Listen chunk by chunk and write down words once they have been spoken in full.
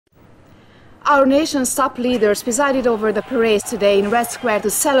Our nation's top leaders presided over the parade today in Red Square to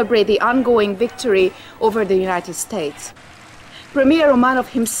celebrate the ongoing victory over the United States. Premier Romanov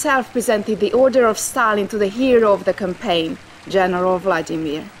himself presented the Order of Stalin to the hero of the campaign, General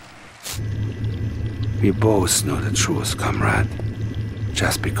Vladimir. We both know the truth, comrade.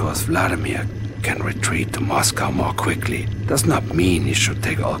 Just because Vladimir can retreat to Moscow more quickly does not mean he should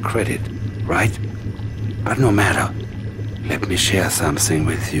take all credit, right? But no matter, let me share something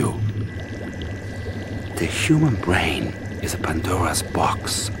with you. The human brain is a Pandora's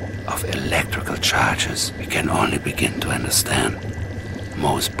box of electrical charges we can only begin to understand.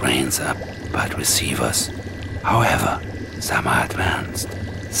 Most brains are but receivers. However, some are advanced,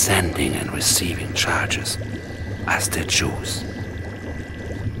 sending and receiving charges as they choose.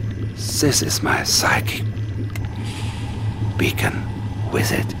 This is my psychic beacon.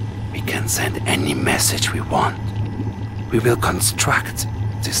 With it, we can send any message we want. We will construct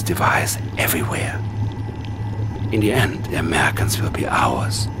this device everywhere. In the end, the Americans will be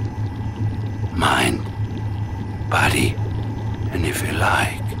ours. Mind, body, and if you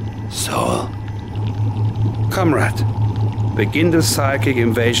like, soul. Comrade, begin the psychic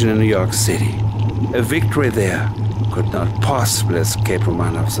invasion in New York City. A victory there could not possibly escape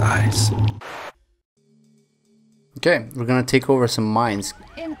Romanov's eyes. Okay, we're gonna take over some mines.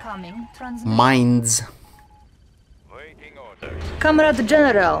 Incoming transmission. Mines. Comrade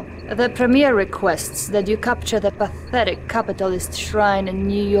General, the Premier requests that you capture the pathetic capitalist shrine in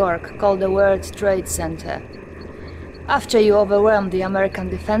New York called the World Trade Center. After you overwhelm the American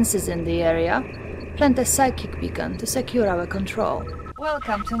defenses in the area, plant a psychic beacon to secure our control.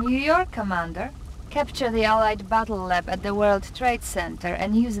 Welcome to New York, Commander. Capture the Allied Battle Lab at the World Trade Center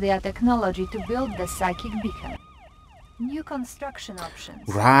and use their technology to build the psychic beacon. New construction options.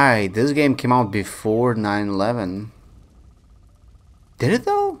 Right, this game came out before 9/11. Did it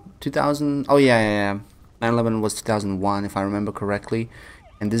though? 2000? Oh yeah. 9/11 was 2001 if I remember correctly,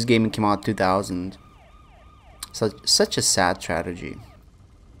 and this game came out 2000. Such a sad tragedy.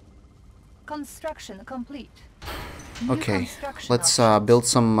 Construction complete. Okay, let's build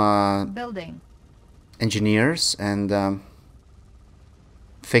some engineers and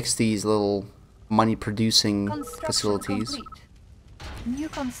fix these little money-producing facilities. Complete. New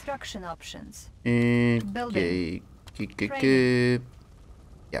construction options. Okay.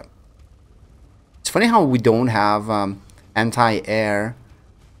 Yeah. It's funny how we don't have anti-air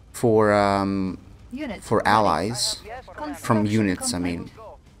for allies from units. I mean,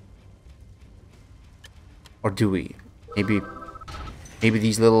 or do we? Maybe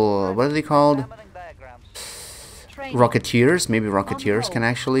these little, what are they called? Rocketeers. Maybe Rocketeers can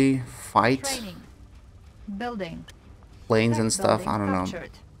actually fight planes and stuff. I don't know.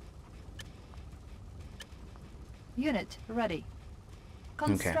 Unit ready.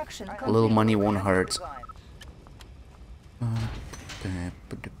 Okay, a little money won't hurt.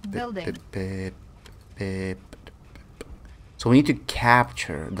 So we need to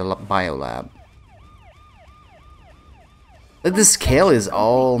capture the biolab. The scale is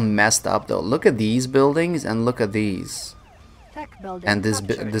all messed up though. Look at these buildings and look at these. And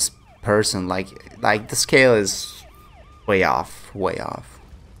this person, like the scale is way off, way off.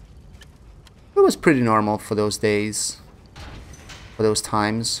 It was pretty normal for those days, for those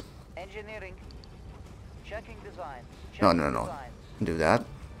times. Engineering. Checking design. No. Do that.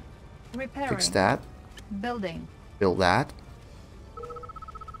 Repairing. Fix that. Building. Build that.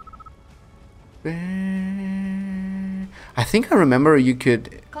 I think I remember you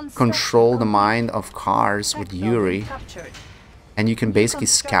could control the mind of cars with Yuri, and you can basically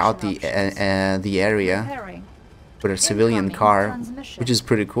scout the area with a civilian car, which is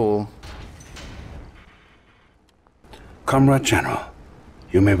pretty cool. Comrade General,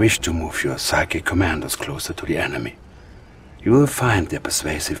 you may wish to move your psychic commandos closer to the enemy. You will find their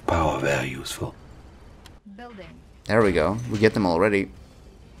persuasive power very useful. There we go. We get them already.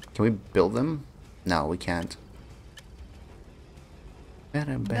 Can we build them? No, we can't.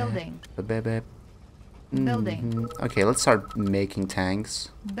 Building. Building. Okay, let's start making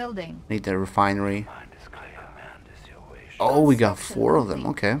tanks. Building. Need the refinery. Oh, we got 4 of them.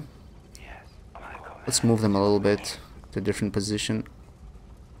 Okay. Let's move them a little bit to a different position.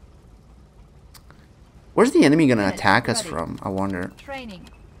 Where's the enemy gonna attack us from? I wonder. Training.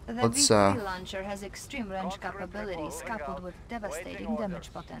 Let's The launcher has extreme range capabilities coupled with devastating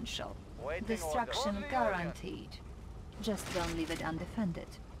damage potential. Destruction guaranteed. Just don't leave it undefended.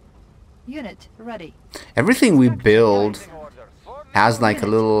 Unit ready. everything we build has like a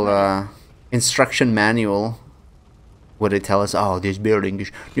little instruction manual where they tell us, oh, this building,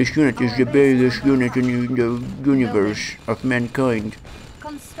 this unit is the biggest unit in the universe of mankind.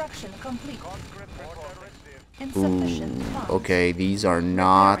 Construction complete. Ooh, Insufficient funds. okay, these are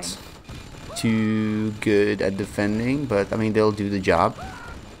not too good at defending, but I mean they'll do the job.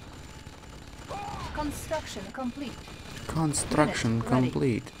 Construction complete. Construction Unit ready.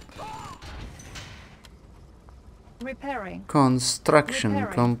 complete. Repairing. Construction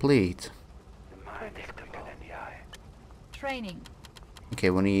Repairing. complete. Training. Okay,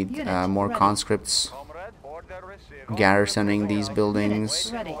 we need Unit more ready. conscripts Comrade, order received. garrisoning these buildings.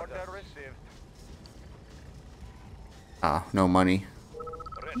 Unit ready. Order received. Ah, no money.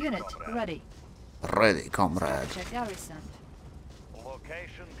 Unit ready. Ready, comrade. Check garrison.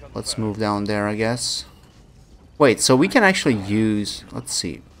 Location confirmed. Let's move down there, I guess. Wait, so we can actually use... Let's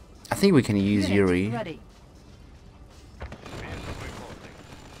see. I think we can use Unit Yuri. ready.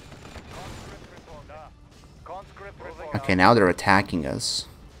 Conscript report. Okay, now they're attacking us.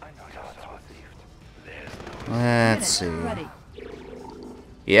 Let's see. Unit ready.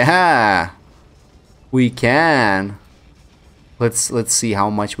 Yeah, we can. Let's see how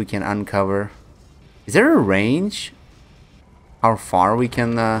much we can uncover. Is there a range? How far we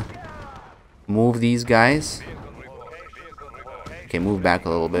can move these guys? Okay, move back a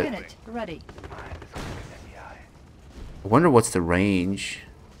little bit. Unit ready. I wonder what's the range.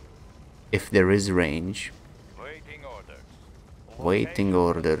 If there is range. Waiting orders. Waiting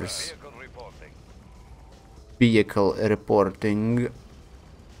orders. Vehicle reporting. Vehicle reporting.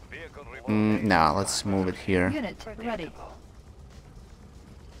 Vehicle reporting. Nah, let's move it here. Unit ready.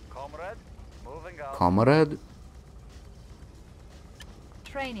 Comrade, moving out. Comrade.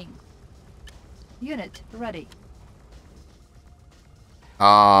 Training. Unit ready.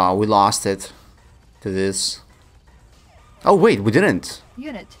 Ah, we lost it to this. Oh wait, we didn't.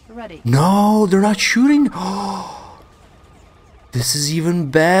 Unit ready. No, they're not shooting. This is even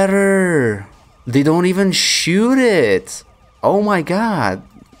better. They don't even shoot it. Oh my god.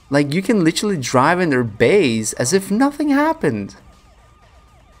 Like you can literally drive in their base as if nothing happened.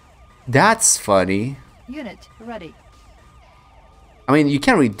 That's funny. Unit ready. I mean, you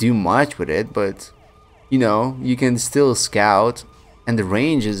can't really do much with it, but you know, you can still scout, and the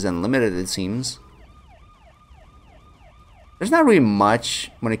range is unlimited, it seems. There's not really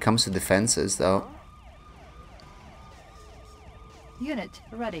much when it comes to defenses, though. Unit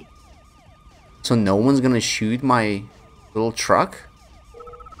ready. So no one's gonna shoot my little truck?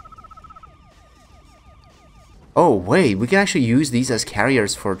 Oh, wait, we can actually use these as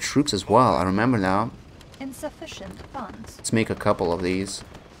carriers for troops as well. I remember now. Insufficient funds. Let's make a couple of these.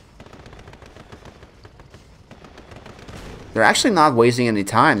 They're actually not wasting any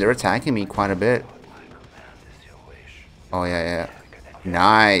time. They're attacking me quite a bit. Oh, yeah, yeah.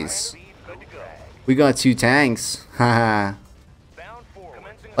 Nice. We got 2 tanks. Haha.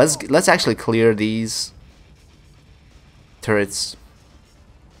 Let's actually clear these turrets.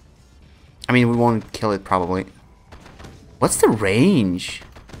 I mean, we won't kill it probably. What's the range?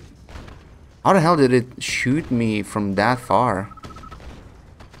 How the hell did it shoot me from that far?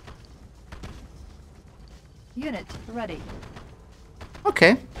 Unit ready.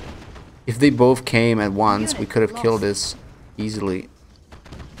 Okay. If they both came at once, we Unit could have killed lost. this easily.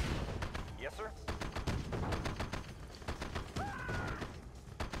 Yes, sir.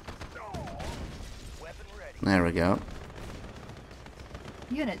 Weapon ready. There we go.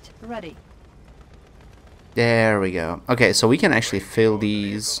 Unit ready. There we go. Okay, so we can actually fill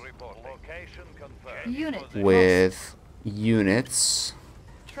these Location confirmed. Unit with units.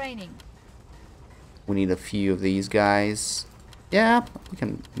 lost. Training. We need a few of these guys. Yeah, we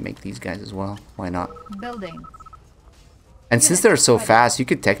can make these guys as well. Why not? Building. And since Unit they're so ready. fast, you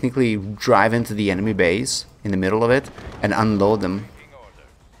could technically drive into the enemy base in the middle of it and unload them.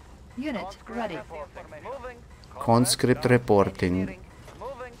 Unit ready. Moving. Conscript reporting.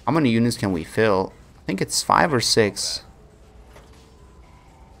 Moving. How many units can we fill? I think it's 5 or 6.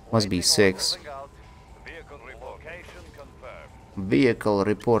 Must be 6. Moving out. Vehicle location confirmed. Vehicle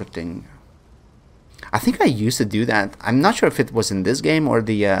reporting. I think I used to do that. I'm not sure if it was in this game or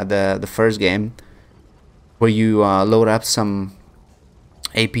the first game, where you load up some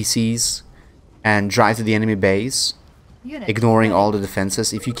APCs and drive to the enemy base, Unit ignoring ready. all the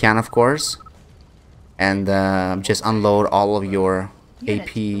defenses, if you can, of course, and just unload all of your Unit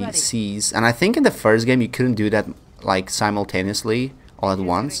APCs. And I think in the first game you couldn't do that like simultaneously all at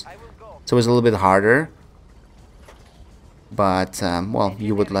once, I will go. so it was a little bit harder. But well,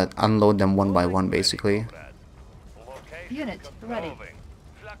 you would unload them one by one, basically. Location Unit ready. moving.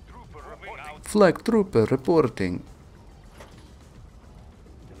 Flag trooper reporting out. Flag trooper reporting.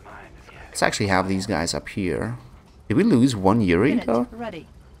 Let's actually have these guys up here. Did we lose 1 Yuri Unit though? ready.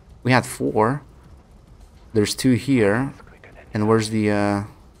 We had 4. There's 2 here. And where's the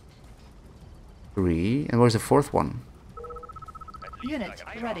 3? And where's the 4th one? Unit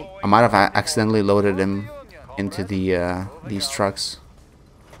ready. I might have accidentally loaded him into the these trucks.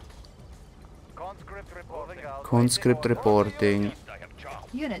 Conscript reporting.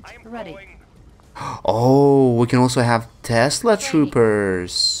 Unit ready. Oh, we can also have Tesla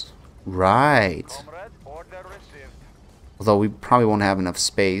troopers. Right. Although we probably won't have enough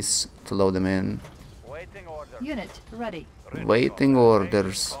space to load them in. Unit ready. Waiting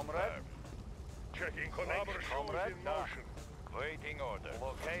orders. Checking connection in motion. Waiting order.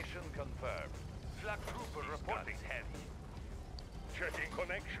 Location confirmed. Flag trooper reporting heavy. Checking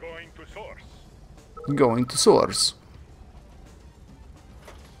connection. Going to source. Going to source.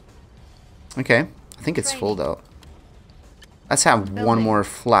 Okay, I think it's full though. Let's have one more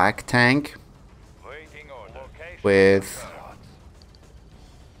flak tank with.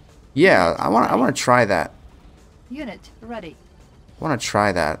 Yeah, I want to try that. Unit ready. I want to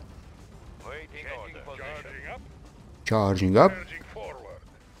try that. Charging up.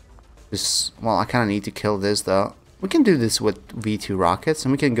 This, well, I kind of need to kill this though. We can do this with V2 rockets,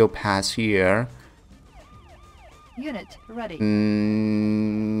 and we can go past here. Unit ready.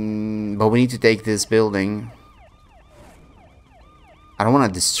 But we need to take this building. I don't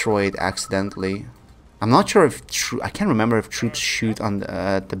want to destroy it accidentally. I'm not sure if I can't remember if troops shoot on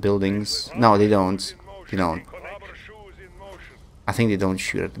the buildings. No, they don't. They don't. I think they don't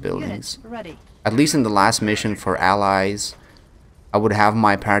shoot at the buildings. Ready. At least in the last mission for allies, I would have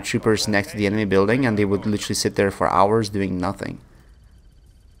my paratroopers next to the enemy building, and they would literally sit there for hours doing nothing.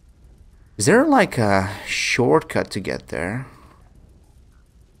 Is there like a shortcut to get there?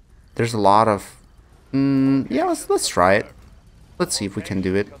 There's a lot of. Yeah, let's try it. Let's see if we can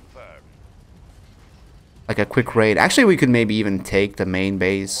do it. Like a quick raid. Actually, we could maybe even take the main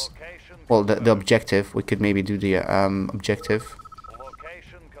base. Well, the objective. We could maybe do the objective.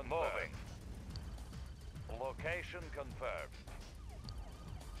 Location confirmed. Location confirmed.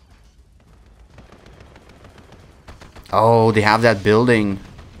 Oh, they have that building.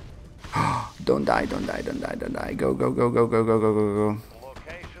 Don't die, don't die, don't die, don't die. Go, go, go, go, go, go, go, go, go.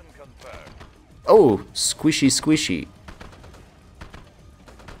 Location confirmed. Oh, squishy, squishy.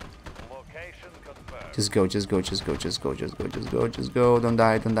 Location confirmed. Just go, just go, just go, just go, just go, just go, just go. Don't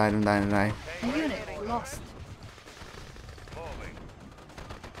die, don't die, don't die, don't die. Unit lost. Moving.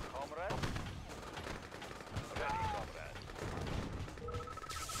 Comrade. Ready, comrade.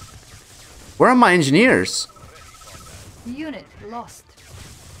 Where are my engineers? Unit lost.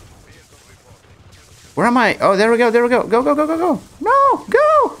 Where am I? Oh, there we go, there we go. Go, go, go, go, go. No,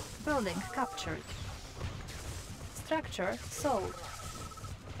 go! Building captured. Structure sold.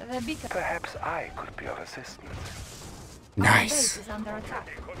 The beacon. Perhaps I could be of assistance. Nice. Base is under attack.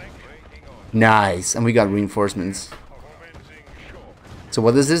 Nice. And we got reinforcements. So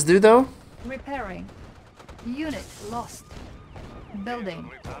what does this do though? Repairing. Unit lost. Building.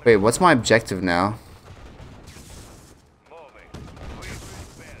 Wait, what's my objective now?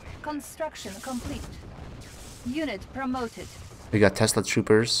 Construction complete. Unit promoted. We got Tesla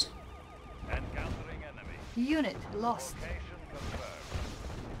troopers. Encountering enemy. Unit lost.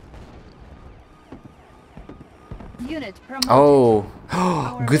 Unit promoted.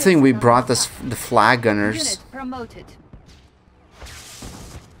 Oh, good thing we brought the flag gunners. Unit promoted.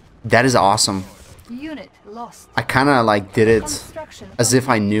 That is awesome. Unit lost. I kind of like did it Construction as if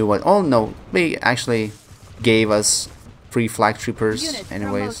I knew what. Oh no, they actually gave us free flag troopers Unit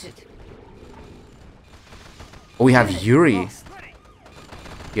anyways. promoted. Oh, we have Unit Yuri lost.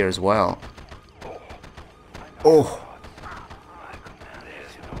 here as well. Oh,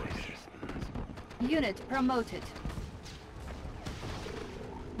 Unit promoted.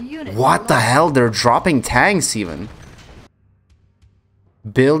 Unit what the lost. hell? They're dropping tanks even.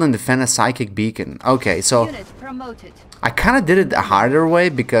 Build and defend a psychic beacon. Okay, so Unit promoted. I kind of did it the harder way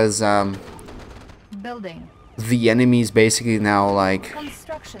because Building. the enemy's basically now like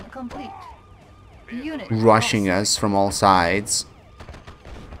Construction complete. Unit rushing lost. us from all sides.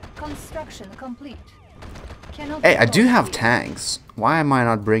 Construction complete. Cannot Hey, I do deploy. have tanks. Why am I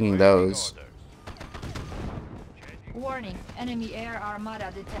not bringing those? Warning. Enemy air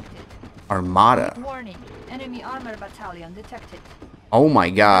armada detected. Armada. Warning. Enemy armor battalion detected. Oh my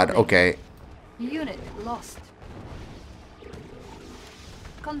god, okay. Unit lost.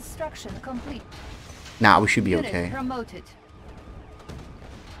 Construction complete. Nah, we should be Unit okay. promoted.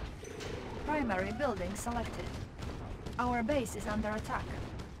 Primary building selected. Our base is under attack.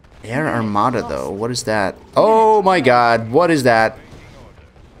 Air Unit Armada lost. though, what is that? Oh my god, what is that?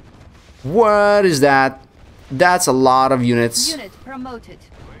 What is that? That's a lot of units. Unit promoted.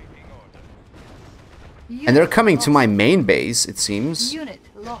 And they're coming to my main base, it seems. Unit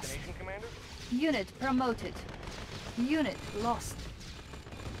lost. Unit promoted. Unit lost.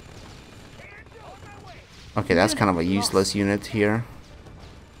 Okay, that's kind of a useless unit here.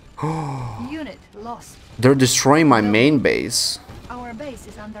 Unit lost. They're destroying my main base. Our base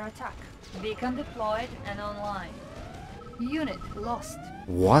is under attack. Beacon deployed and online. Unit lost.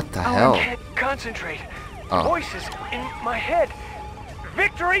 What the I hell? can't concentrate. Oh. Voices in my head.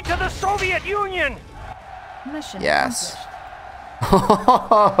 Victory to the Soviet Union! Mission Yes.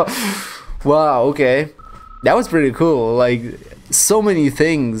 Wow, okay. That was pretty cool. Like, so many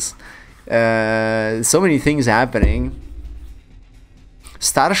things. So many things happening.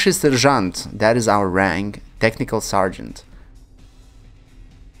 Starszy Sergeant, that is our rank. Technical Sergeant.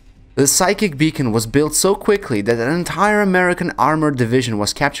 The psychic beacon was built so quickly that an entire American armored division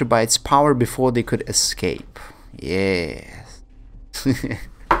was captured by its power before they could escape. Yes.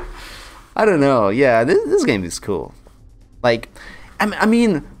 I don't know. Yeah, this game is cool. Like, I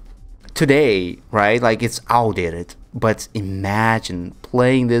mean, today, right? Like, it's outdated. But imagine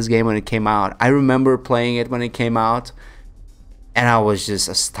playing this game when it came out. I remember playing it when it came out. And I was just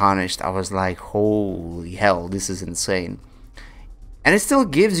astonished. I was like, holy hell, this is insane. And it still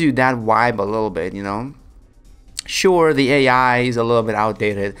gives you that vibe a little bit, you know. Sure, the AI is a little bit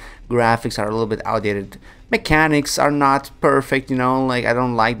outdated. Graphics are a little bit outdated. Mechanics are not perfect, you know. Like, I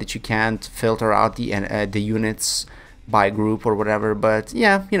don't like that you can't filter out the units by group or whatever. But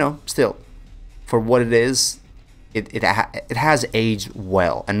yeah, you know, still, for what it is, it has aged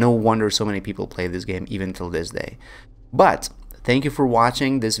well. And no wonder so many people play this game even till this day. But thank you for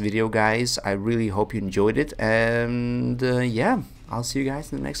watching this video, guys. I really hope you enjoyed it. And yeah, I'll see you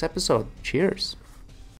guys in the next episode. Cheers.